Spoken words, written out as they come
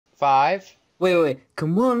5. Wait.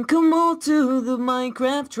 Come on to the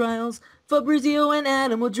Minecraft trials. Fabrizio and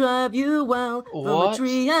Adam will drive you wild. From a What?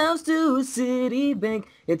 treehouse to a city bank.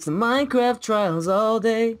 It's the Minecraft trials all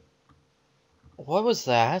day. What was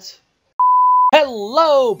that?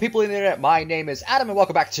 Hello, people in the internet. My name is Adam, and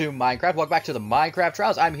welcome back to Minecraft. Welcome back to the Minecraft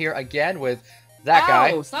Trials. I'm here again with that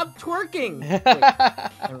guy. Ow, stop twerking! Wait,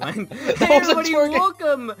 never mind. Hey everybody,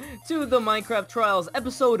 welcome to the Minecraft Trials,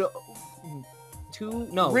 episode 2?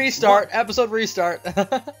 No. Restart. Episode restart.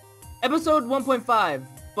 Episode 1.5,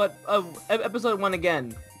 but episode 1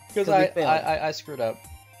 again. Because I screwed up.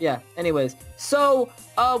 Yeah, anyways. So,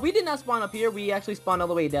 we did not spawn up here. We actually spawned all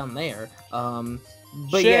the way down there.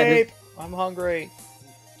 But Shape! yeah, I'm hungry.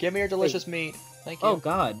 Give me your delicious meat. Thank you. Oh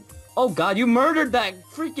god. Oh god, you murdered that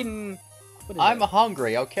freaking... I'm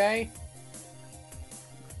hungry, okay?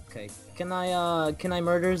 Okay. Can I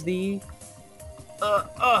murders the...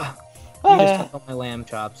 You just took all my lamb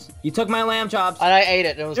chops. You took my lamb chops! And I ate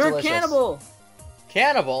it, and it was delicious. You're a cannibal!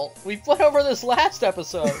 Cannibal? We went over this last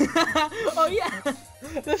episode. Oh yeah!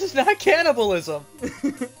 This is not cannibalism!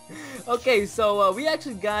 Okay, so we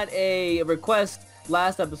actually got a request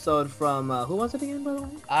last episode from, who was it again, by the way?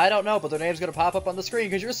 I don't know, but their name's gonna pop up on the screen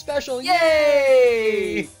because you're special.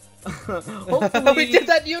 Yay! Hopefully... We did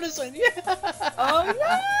that in unison! Yeah! Oh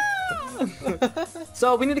yeah!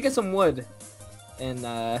 So we need to get some wood. And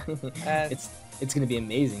it's gonna be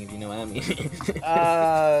amazing if you know what I mean.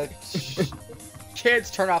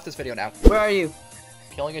 Kids, turn off this video now. Where are you?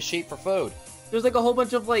 Killing a sheep for food. There's like a whole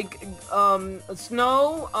bunch of like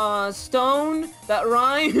snow, stone that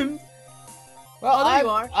rhymed. Well, oh, there you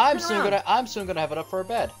are. I'm soon gonna have it up for a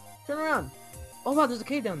bed. Turn around. Oh wow, there's a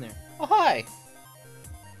cave down there. Oh hi.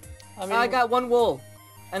 I got 1 wool,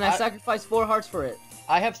 and I sacrificed 4 hearts for it.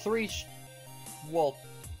 I have 3 wool.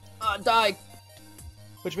 Die.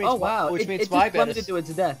 Which means which means my bed is... It just plummeted to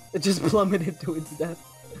its death. It just plummeted to its death.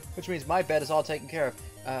 Which means my bed is all taken care of.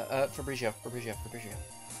 Fabrizio.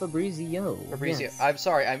 Yes. I'm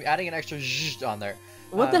sorry, I'm adding an extra zh on there.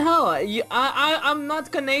 What the hell? I'm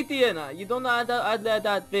not Canadian. You don't add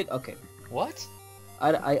that bit. Okay. What?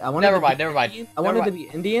 I wanted Never mind. I wanted to be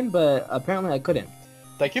Indian, but apparently I couldn't.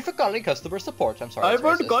 Thank you for calling customer support. I'm sorry. I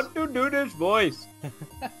forgot to do this voice.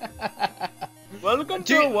 Welcome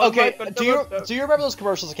do you remember those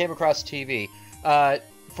commercials that came across TV?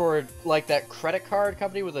 For like that credit card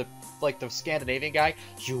company with the Scandinavian guy.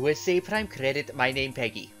 USA Prime Credit. My name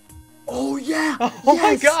Peggy. Oh yeah! Oh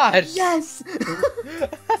my god! Yes!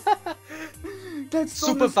 That's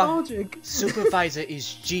so nostalgic. Supervisor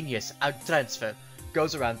is genius. Out transfer.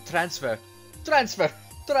 Goes around. Transfer.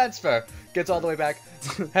 Gets all the way back.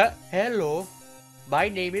 Hello. My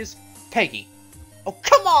name is Peggy. Oh,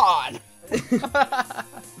 come on!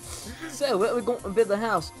 So, we're going to build the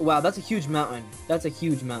house. Wow, that's a huge mountain. That's a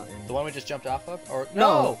huge mountain. The one we just jumped off of? Or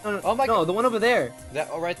no. Oh my god. No, the one over there. That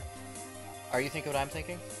all right? Are you thinking what I'm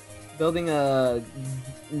thinking? Building a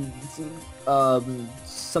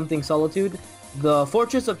something solitude. The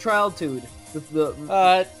Fortress of Trialtude.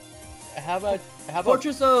 How about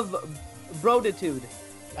Fortress of Broditude.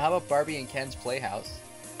 How about Barbie and Ken's Playhouse?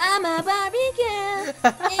 I'm a Barbie girl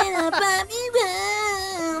in a Barbie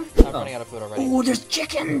room. I'm running out of food already. Oh, there's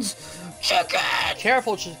chickens! Chicken!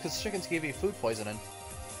 Careful, because chickens give you food poisoning.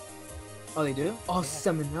 Oh, they do? Oh,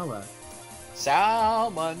 yeah. Salmonella.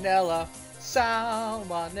 Salmonella.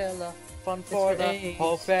 Fun for the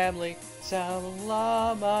whole family.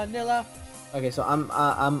 Salmonella. Okay, so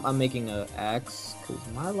I'm making an axe because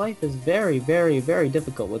my life is very, very, very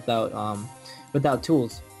difficult without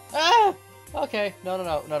tools. Ah! Okay,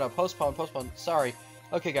 no, postpone. Sorry.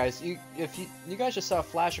 Okay, guys, if you guys just saw a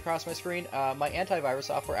flash across my screen, my antivirus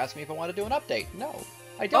software asked me if I want to do an update. No,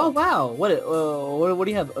 I don't. Oh wow, what do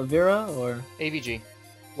you have, Avira or AVG?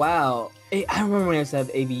 Wow, I remember when I used to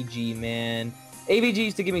have AVG, man. AVG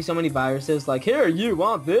used to give me so many viruses. Like, here, you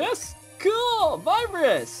want this? Cool,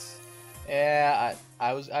 virus. Yeah,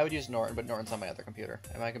 I would use Norton, but Norton's on my other computer,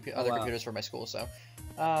 and my computer's for my school. So,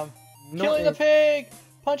 killing the pig.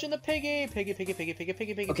 Punching the piggy! Piggy.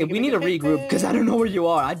 Okay, we need to regroup, because I don't know where you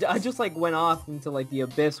are. I just, like, went off into, like, the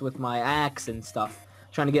abyss with my axe and stuff,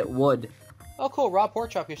 trying to get wood. Oh, cool. Raw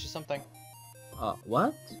pork chop gives you something.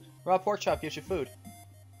 What? Raw pork chop gives you food.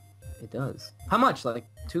 It does. How much? Like,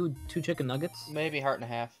 two chicken nuggets? Maybe a heart and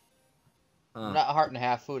a half. Not a heart and a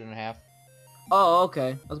half, food and a half. Oh,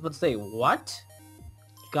 okay. I was about to say, what?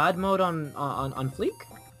 God mode on fleek?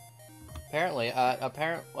 Apparently.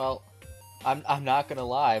 Well... I'm not gonna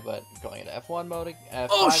lie, but going into F1 mode, F5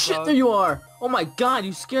 oh shit! mode. There you are! Oh my god,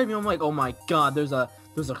 you scared me! I'm like, oh my god, there's a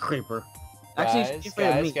creeper.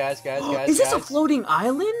 Actually, guys. Is this a floating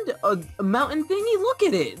island? A mountain thingy? Look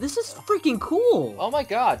at it. This is freaking cool. Oh my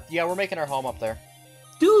god. Yeah, we're making our home up there.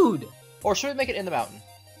 Dude. Or should we make it in the mountain?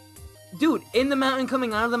 Dude, in the mountain,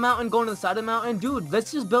 coming out of the mountain, going to the side of the mountain. Dude,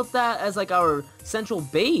 let's just build that as like our central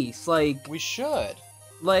base. Like we should.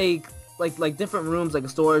 Like different rooms, like a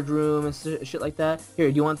storage room and shit like that. Here,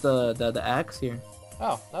 do you want the axe here?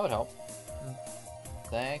 Oh, that would help.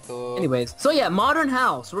 Thank you. Anyways, so yeah, modern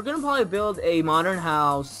house. We're gonna probably build a modern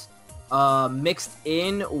house, mixed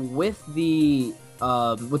in with the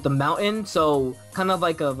mountain. So kind of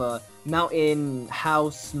like a mountain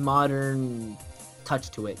house, modern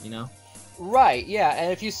touch to it, you know? Right. Yeah.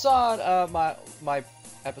 And if you saw my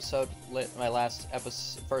episode,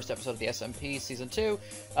 first episode of the SMP season 2,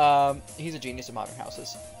 he's a genius at modern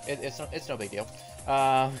houses. It's no big deal.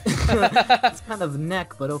 It's kind of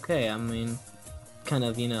neck, but okay. I mean, kind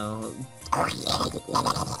of, you know.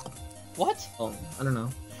 What? Oh, I don't know.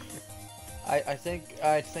 I think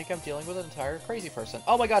I'm dealing with an entire crazy person.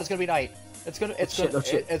 Oh my god, it's gonna be night. It's gonna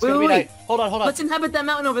be night. Hold on. Let's inhabit that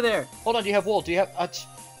mountain over there. Hold on. Do you have wool? Do you have?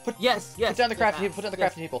 Yes. Put down the crafting table. Put down the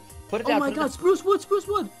crafting table. Put it down. Oh my god, spruce wood.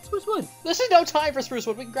 This is no time for spruce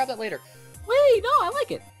wood. We can grab that later. Wait, no, I like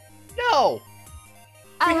it. No.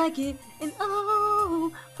 I like it, and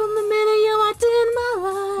oh, from the minute you walked in my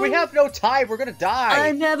life. We have no time. We're gonna die.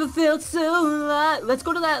 I never felt so alive. Let's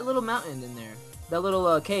go to that little mountain in there. That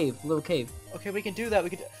little cave. Okay, we can do that. We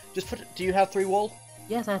can just put. Do you have 3 wool?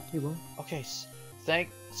 Yes, I have 3 wool. Okay, thank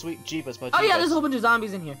sweet Jeebus. Oh yeah, there's a whole bunch of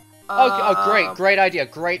zombies in here. Okay, great idea.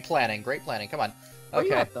 Great planning. Come on. Where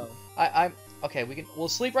you at, though? I'm. Okay, we'll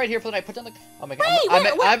sleep right here for the night. Put down the. Oh my god.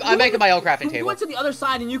 Wait, I'm making my own crafting table. You went to the other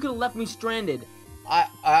side and you could have left me stranded. I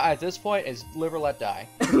at this point is live or let die.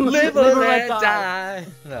 Live or let die.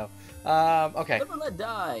 No. Okay. Live or let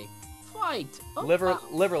die. Fight. Oh, live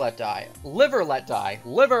or let die. Live or let die.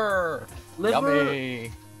 Liver.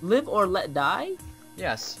 Yummy. Live or let die?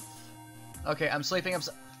 Yes. Okay, I'm sleeping.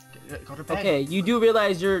 Go to bed. Okay, you do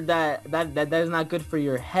realize that is not good for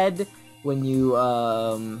your head when you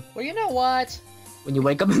Well, you know what? When you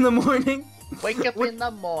wake up in the morning. Wake up in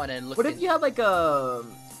the morning. What if you have like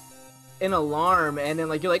an alarm and then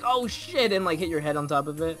like you're like, oh shit, and like hit your head on top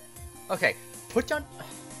of it? Okay, put down.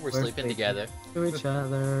 We're sleeping together. To each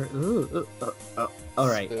other. Ooh. All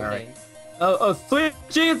right. Oh, sweet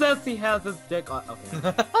Jesus, he has his dick on.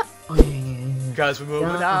 Okay. Oh yeah. Guys, we're moving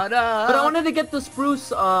on. But I wanted to get the spruce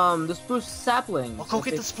sapling. I'll go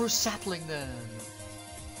get the spruce sapling then.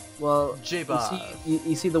 Well,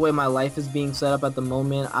 you see the way my life is being set up at the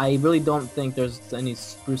moment. I really don't think there's any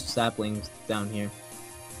spruce saplings down here.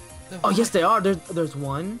 Oh yes, there are. There's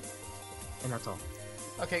one, and that's all.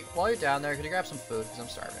 Okay, while you're down there, can you grab some food? Because I'm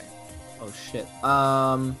starving. Oh shit.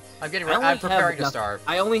 I'm preparing to starve.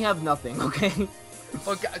 I only have nothing. Okay.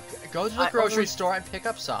 Well, go to the grocery store and pick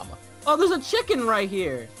up some. Oh, there's a chicken right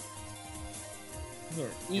here. Here,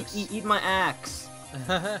 eat my axe.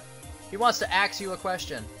 He wants to ask you a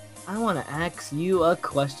question. I want to ask you a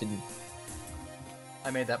question.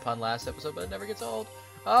 I made that pun last episode, but it never gets old.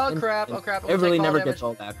 Oh crap! It really never gets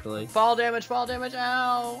old, actually. Fall damage!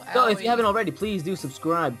 Ow! So if you haven't already, please do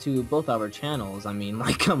subscribe to both our channels. I mean,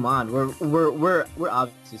 like, come on, we're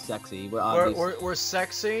obviously sexy. We're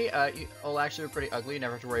sexy. Well, actually, we're pretty ugly. You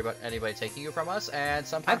never have to worry about anybody taking you from us, and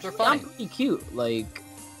sometimes we're funny. I'm pretty cute, like.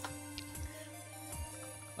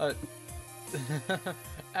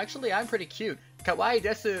 Actually, I'm pretty cute. Kawaii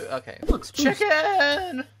desu. Okay. Look,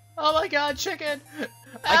 chicken! Oh my god, chicken!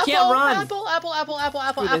 I can't run. Apple.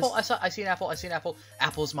 I see an apple.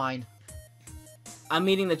 Apple's mine. I'm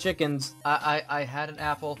eating the chickens. I had an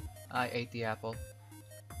apple. I ate the apple.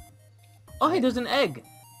 Oh, hey, there's an egg.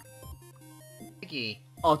 Eggy.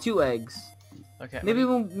 Oh, 2 eggs. Okay. Maybe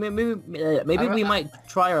we might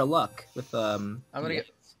try our luck with I'm gonna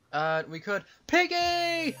get. We could.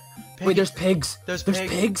 Piggy! Wait, there's pigs. There's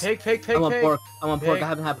pigs. Pig. I want pork. I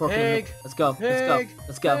haven't had pork in a minute. Let's go.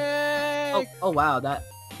 Oh wow, that.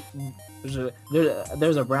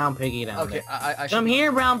 There's a brown piggy down there. Okay, come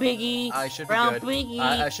here, brown piggy. I should brown be good. Piggy.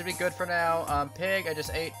 I should be good for now. Pig. I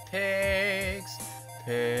just ate pigs.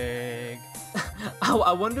 Pig.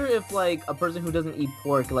 I wonder if like a person who doesn't eat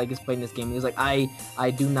pork like is playing this game. He's like, I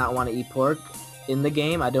do not want to eat pork in the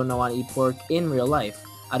game. I don't want to eat pork in real life.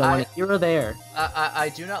 I don't want to here or there. I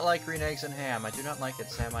do not like green eggs and ham. I do not like it,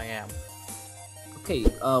 Sam. I am. Okay,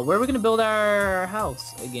 where are we gonna build our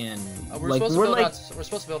house again? We're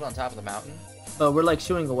supposed to build on top of the mountain. But we're like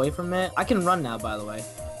shooting away from it. I can run now, by the way.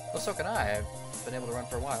 Well, so can I. I've been able to run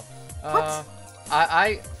for a while. What?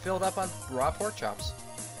 I filled up on raw pork chops.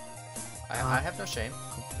 I have no shame.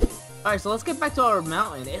 Alright, so let's get back to our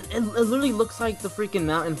mountain. It literally looks like the freaking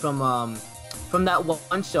mountain from that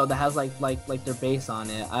one show that has like their base on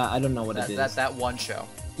it. I don't know what it is. That one show.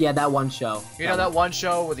 Yeah, that one show. You know that one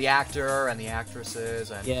show with the actor and the actresses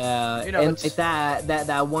and yeah, you know, and like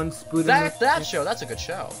that one spoon. That show, that's a good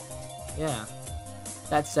show. Yeah.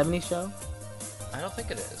 That 70s show? I don't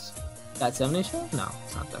think it is. That 70s show? No,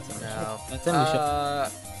 it's not that 70s show. That 70s show.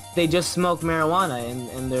 They just smoke marijuana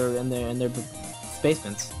in their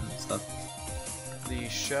basements and stuff. The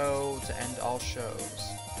show to end all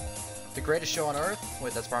shows. The greatest show on Earth?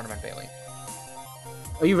 Wait, that's Barnum and Bailey.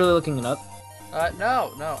 Are you really looking it up?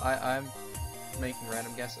 No, I'm making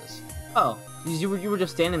random guesses. Oh, you were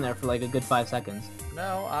just standing there for like a good 5 seconds.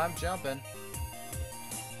 No, I'm jumping.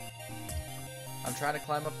 I'm trying to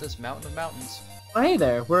climb up this mountain of mountains. Oh, hey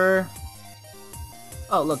there, we're...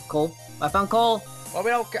 Oh, look, coal. I found coal! Well, we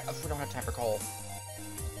don't have time for coal.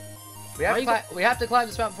 We have to climb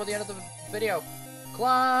this mountain before the end of the video.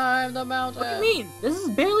 Climb the mountain! What do you mean? This is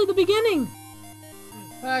barely the beginning!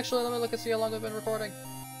 Actually, let me look and see how long I've been recording.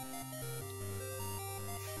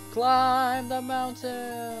 Climb the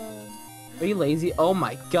mountain! Are you lazy? Oh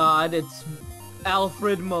my god, it's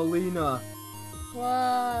Alfred Molina.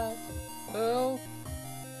 What? Who?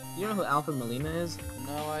 You know who Alfred Molina is?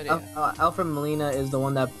 No idea. Alfred Molina is the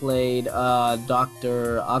one that played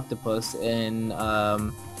Dr. Octopus in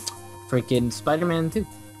freaking Spider-Man 2.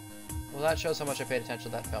 Well, that shows how much I paid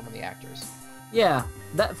attention to that film and the actors. Yeah,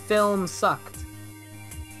 that film sucked.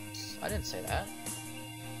 I didn't say that.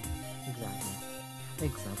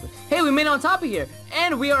 Exactly. Hey, we made it on top of here,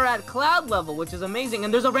 and we are at cloud level, which is amazing.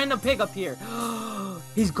 And there's a random pig up here.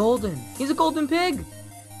 He's golden. He's a golden pig.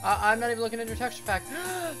 I'm not even looking at your texture pack.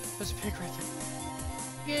 There's a pig right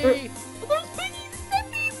there. Yay! There's piggy.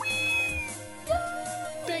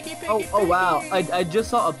 Piggy, piggy, oh wow! I just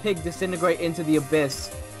saw a pig disintegrate into the abyss.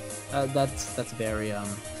 That's very I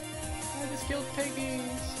just killed piggies.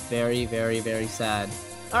 Very, very, very sad.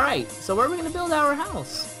 All right, so where are we gonna build our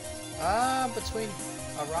house? Between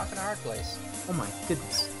a rock and a hard place. Oh my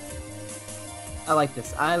goodness. I like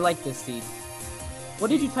this. I like this seed. What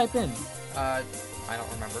did you type in? I don't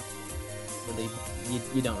remember. Really?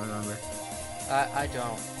 You don't remember? I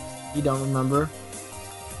don't. You don't remember?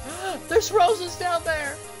 There's roses down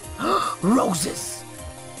there! Roses!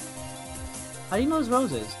 How do you know there's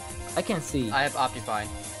roses? I can't see. I have Optifine.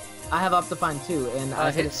 I have Optifine too, and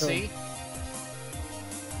I hit C.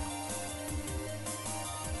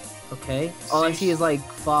 Okay. All I see is like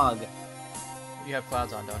fog. You have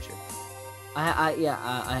clouds on, don't you? I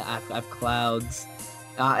have clouds.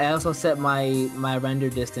 I also set my render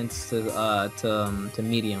distance to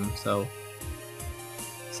medium, so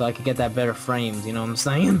I could get that better frames. You know what I'm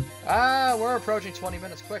saying? We're approaching 20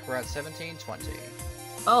 minutes. Quick, we're at 17:20.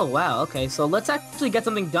 Oh wow. Okay, so let's actually get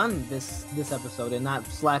something done this episode and not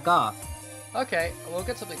slack off. Okay, we'll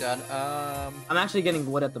get something done. I'm actually getting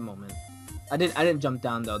wood at the moment. I didn't jump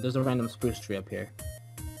down though. There's a random spruce tree up here.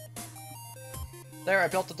 There, I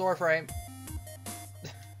built the door frame.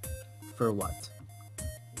 For what?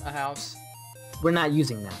 A house. We're not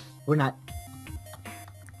using that. We're not.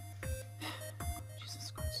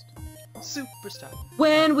 Jesus Christ. Superstar.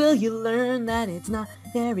 When will you learn that it's not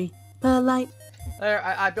very polite? There,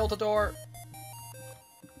 I built a door.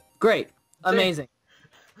 Great. Amazing.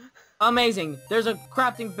 Amazing. There's a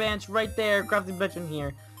crafting bench right there. Crafting bench in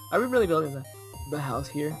here. Are we really building the house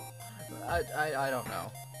here? I don't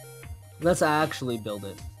know. Let's actually build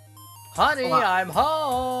it. Honey, I'm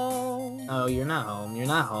home! Oh, you're not home. You're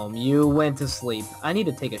not home. You went to sleep. I need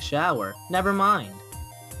to take a shower. Never mind.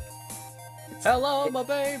 Hello, my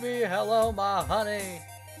baby. Hello, my honey.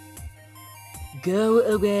 Go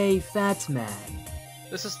away, fat man.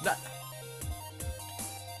 This is not...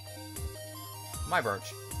 my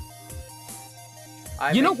birch.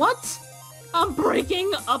 You know what? I'm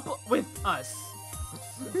breaking up with us.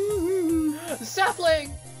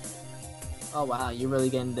 Sapling! Oh wow, you're really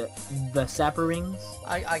getting the sapper rings?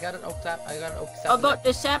 I got an oak sap. I got an oak sap. I got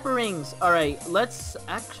the sapper rings. All right, let's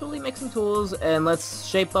actually make some tools and let's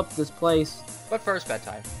shape up this place. But first,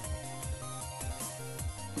 bedtime.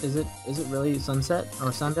 Is it really sunset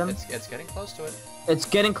or sundown? It's getting close to it. It's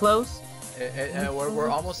getting close. We're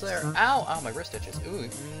almost there. Ow! Ow! My wrist itches. Ooh,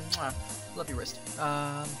 mwah. Love your wrist.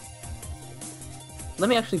 Let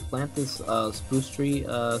me actually plant this spruce tree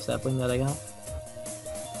sapling that I got.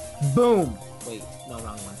 Boom! Wait, no,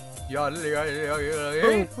 wrong one.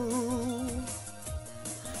 Boom.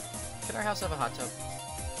 Can our house have a hot tub?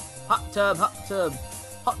 Hot tub, hot tub.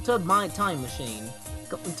 Hot tub my time machine.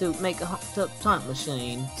 Going to make a hot tub time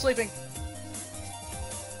machine. Sleeping.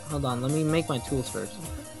 Hold on, let me make my tools first.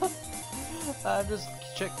 I'm just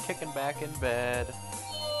kicking back in bed.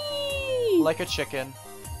 Like a chicken.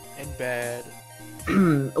 In bed.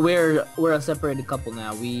 We're a separated couple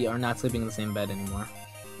now. We are not sleeping in the same bed anymore.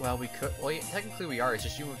 Well, we could. Well, yeah, technically we are. It's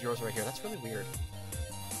just you moved yours right here. That's really weird.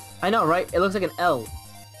 I know, right? It looks like an L.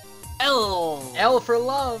 L. L for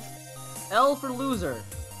love. L for loser.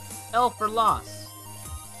 L for loss.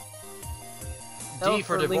 D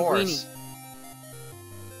for divorce.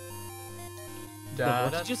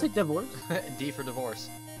 Did you say divorce? D for divorce.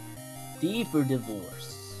 D for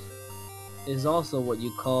divorce is also what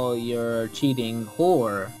you call your cheating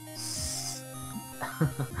whore.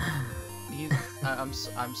 I'm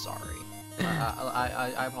sorry.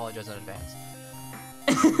 I apologize in advance.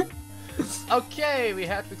 Okay, we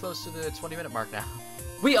have to be close to the 20-minute mark now.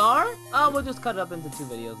 We are? Oh, we'll just cut it up into 2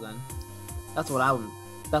 videos then. That's what I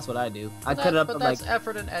do. I cut it up. But that's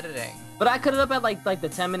effort in editing. But I cut it up at like the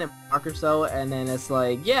 10-minute mark or so, and then it's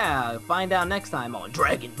like, yeah, find out next time on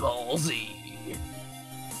Dragon Ball Z.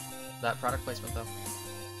 That product placement though.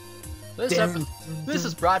 This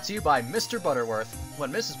is brought to you by Mr. Butterworth.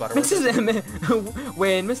 When Mrs. Butterworth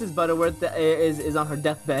when Mrs. Butterworth is on her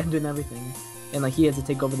deathbed and everything, and like he has to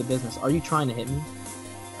take over the business. Are you trying to hit me?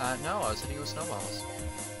 No, I was hitting you with snowballs.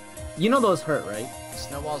 You know those hurt, right?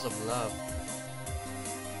 Snowballs of love.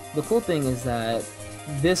 The cool thing is that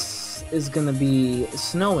this is gonna be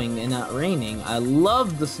snowing and not raining. I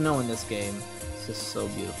love the snow in this game. It's just so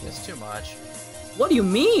beautiful. It's too much. What do you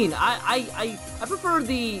mean? I prefer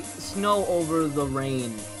the snow over the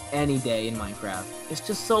rain any day in Minecraft. It's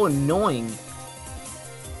just so annoying.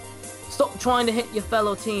 Stop trying to hit your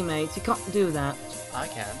fellow teammates. You can't do that. I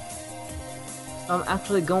can. I'm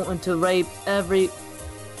actually going to rape every...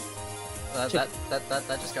 That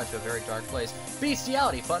just got to a very dark place.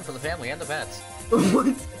 Bestiality, fun for the family and the pets.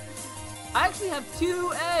 What? I actually have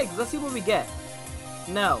 2 eggs. Let's see what we get.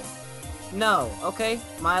 No. No, okay?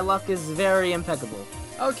 My luck is very impeccable.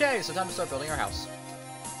 Okay, so time to start building our house.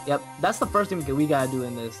 Yep, that's the first thing we gotta do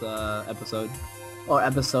in this episode. Or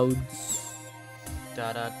episodes.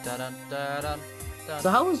 So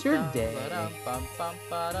how was your day? 1,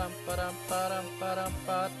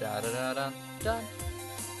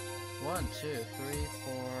 2, 3,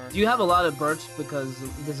 4. Do you have a lot of birch? Because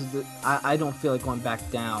this is the I don't feel like going back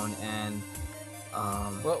down and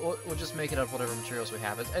We'll just make it up whatever materials we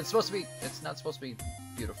have. It's supposed to be. It's not supposed to be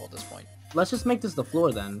beautiful at this point. Let's just make this the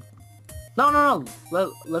floor then. No.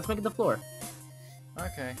 Let's make it the floor.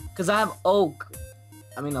 Okay. Cause I have oak.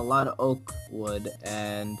 I mean a lot of oak wood,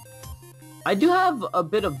 and I do have a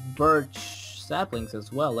bit of birch saplings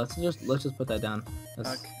as well. Let's just put that down.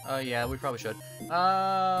 Okay. Yeah, we probably should.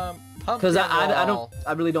 Cause I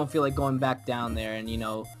really don't feel like going back down there, and you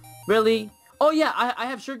know, really. Oh yeah, I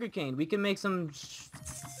have sugarcane. We can make some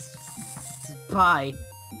pie.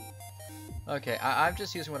 Okay, I'm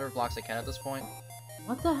just using whatever blocks I can at this point.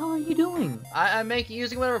 What the hell are you doing? I'm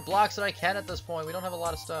using whatever blocks that I can at this point. We don't have a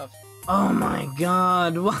lot of stuff. Oh my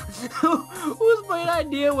god. Whose main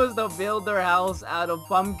idea was to build their house out of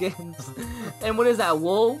pumpkins? And what is that,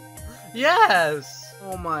 wool? Yes!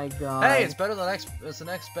 Oh my god. Hey, it's better than it's the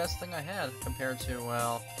next best thing I had compared to,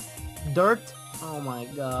 well... dirt? Oh my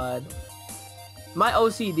god. My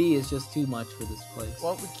OCD is just too much for this place.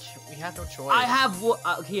 Well, we have no choice. I have wood.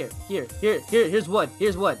 Here's wood.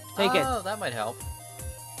 Here's wood. Take it. Oh, that might help.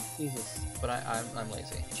 Jesus. But I'm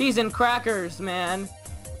lazy. Cheese and crackers, man.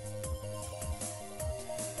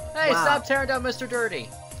 Hey, wow. Stop tearing down Mr. Dirty.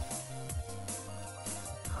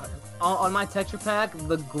 On my texture pack,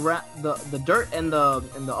 the dirt and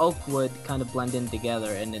the oak wood kind of blend in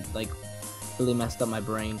together, and it like really messed up my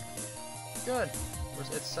brain. Good.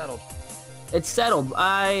 It's settled. It's settled.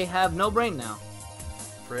 I have no brain now.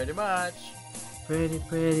 Pretty much. Pretty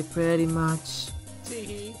much.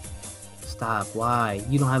 Tee-hee. Stop. Why?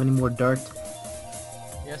 You don't have any more dirt?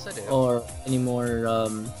 Yes, I do. Or any more,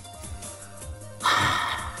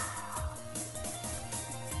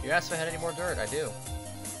 You asked if I had any more dirt. I do.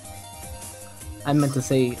 I meant to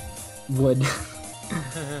say wood.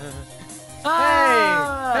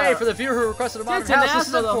 Hey, for the viewer who requested a modern house, this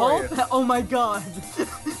is it for you. Oh my god.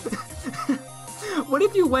 What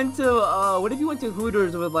if you went to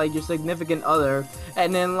Hooters with like your significant other,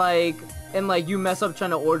 and then you mess up trying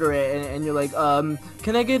to order it, and you're like,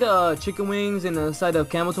 can I get chicken wings and a side of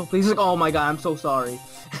camel toe, please? Like, oh my god, I'm so sorry.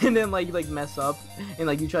 And then you mess up,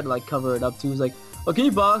 and you try to cover it up too. It's like, oh, can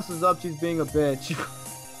you box this up? She's being a bitch.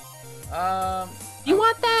 You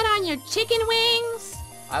want that on your chicken wings?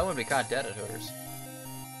 I wouldn't be caught dead at Hooters.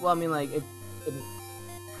 Well, I mean, I'm trying to be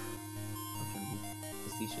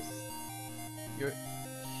facetious.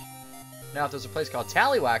 Now, if there's a place called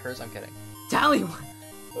Tallywhackers, I'm kidding. Tallywhackers?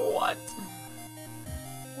 What?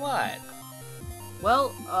 What?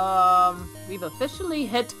 Well, we've officially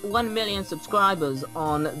hit 1 million subscribers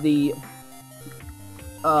on the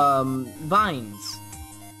Vines.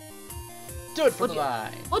 Do it for the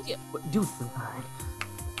line. What do you do for the Vine?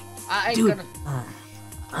 I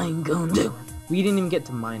ain't gonna do it. We didn't even get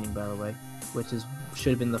to mining, by the way, which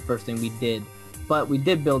should have been the first thing we did. But we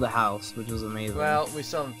did build a house, which was amazing. Well, we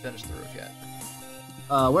still haven't finished the roof yet.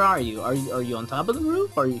 Where are you? Are you on top of the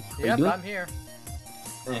roof? Yep, I'm here.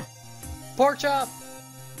 Eh. Pork chop.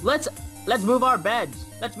 Let's move our beds.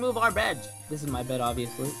 Let's move our beds. This is my bed,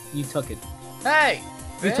 obviously. You took it. Hey.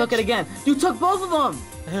 You bitch. took it again. You took both of them.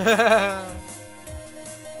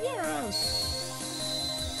 You're a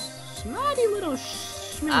snotty little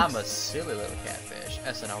schmitz. I'm a silly little catfish.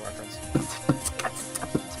 SNL reference.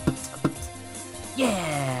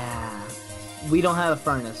 Yeah. We don't have a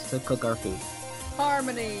furnace to cook our food.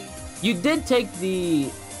 Harmony. You did take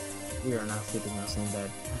the. We are not sleeping in the same bed.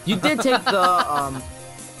 You did take the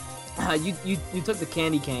you took the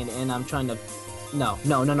candy cane, and I'm trying to. No.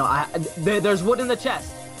 There's wood in the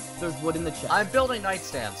chest. There's wood in the chest. I'm building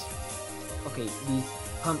nightstands. Okay, these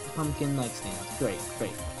pumpkin nightstands. Great.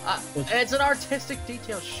 It's an artistic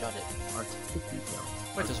detail. Shut it. Artistic detail.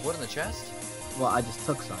 Wait, there's wood in the chest? Well, I just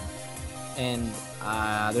took some, and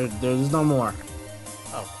there's no more.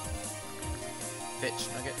 Oh. Bitch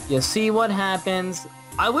nugget. You see what happens?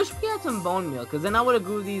 I wish we had some bone meal, because then I would have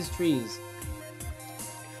grew these trees.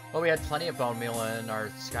 Well, we had plenty of bone meal in our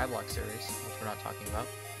Skyblock series, which we're not talking about.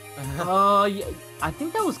 Yeah, I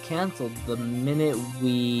think that was canceled the minute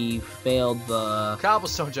we failed the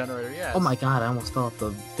Cobblestone generator, yes. Oh my god, I almost fell off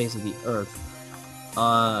the face of the earth.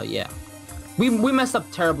 Yeah. We messed up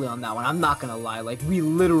terribly on that one, I'm not gonna lie. Like, we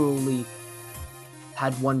literally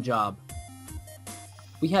had one job.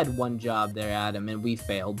 We had one job there, Adam, and we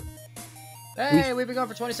failed. Hey, we've been going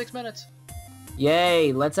for 26 minutes.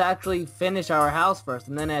 Yay, let's actually finish our house first,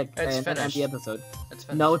 and then end the episode. It's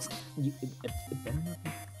finished. No, it better not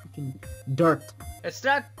be freaking dirt. It's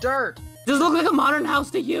not dirt. Does it look like a modern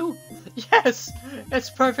house to you? Yes, it's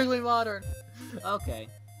perfectly modern. Okay,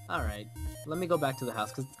 alright. Let me go back to the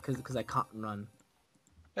house, because I can't run.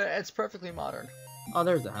 It's perfectly modern. Oh,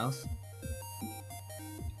 there's the house.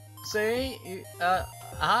 See?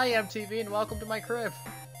 Hi, MTV, and welcome to my crib.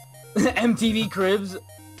 MTV Cribs?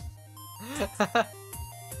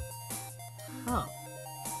 Oh.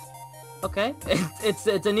 Okay. It's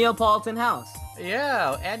a Neapolitan house.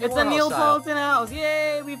 Yeah, and it's a Neapolitan house.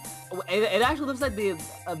 Yay! It actually looks like the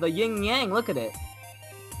yin yang. Look at it.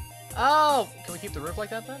 Oh, can we keep the roof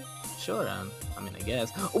like that then? Sure. I mean, I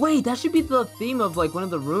guess. Wait, that should be the theme of like one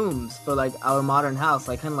of the rooms for like our modern house,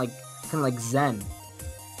 like kind of like Zen.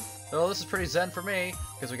 Well, this is pretty zen for me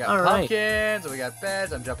because we got pumpkins and we got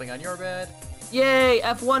beds. I'm jumping on your bed. Yay!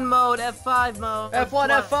 F1 mode, F5 mode. F1,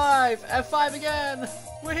 F5, F5 again.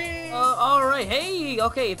 Whee! Alright, hey,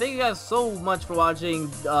 okay, thank you guys so much for watching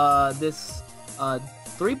this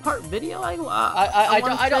 3-part video. I'm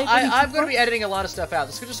gonna be editing a lot of stuff out.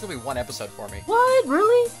 This is just gonna be one episode for me. What?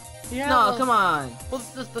 Really? Yeah. No, come on. Well,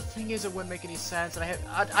 the thing is, it wouldn't make any sense, and I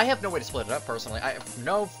have no way to split it up personally. I have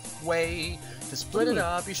no way to split it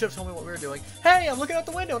up. You should have told me what we were doing. Hey, I'm looking out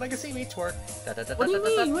the window and I can see me twerk. What do you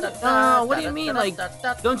mean? What do you mean? Like,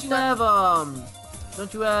 don't you have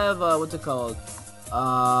what's it called?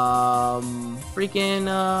 Freaking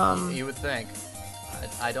You would think.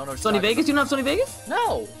 I don't know. Sony Vegas? You don't have Sony Vegas?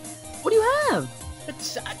 No. What do you have?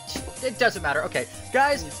 It doesn't matter. Okay,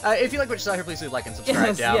 guys, if you like what you saw here, please leave a like and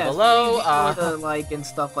subscribe down yes, below. The like and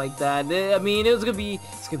stuff like that. I mean, it's gonna be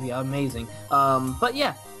amazing. But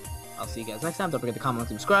yeah, I'll see you guys next time. Don't forget to comment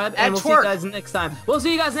and subscribe, and we'll see you guys next time. We'll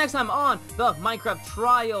see you guys next time on the Minecraft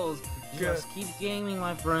Trials. Just keep gaming,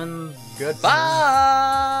 my friends. Goodbye.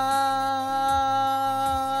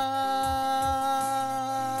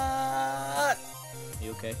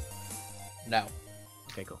 You okay? No.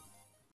 Okay, cool.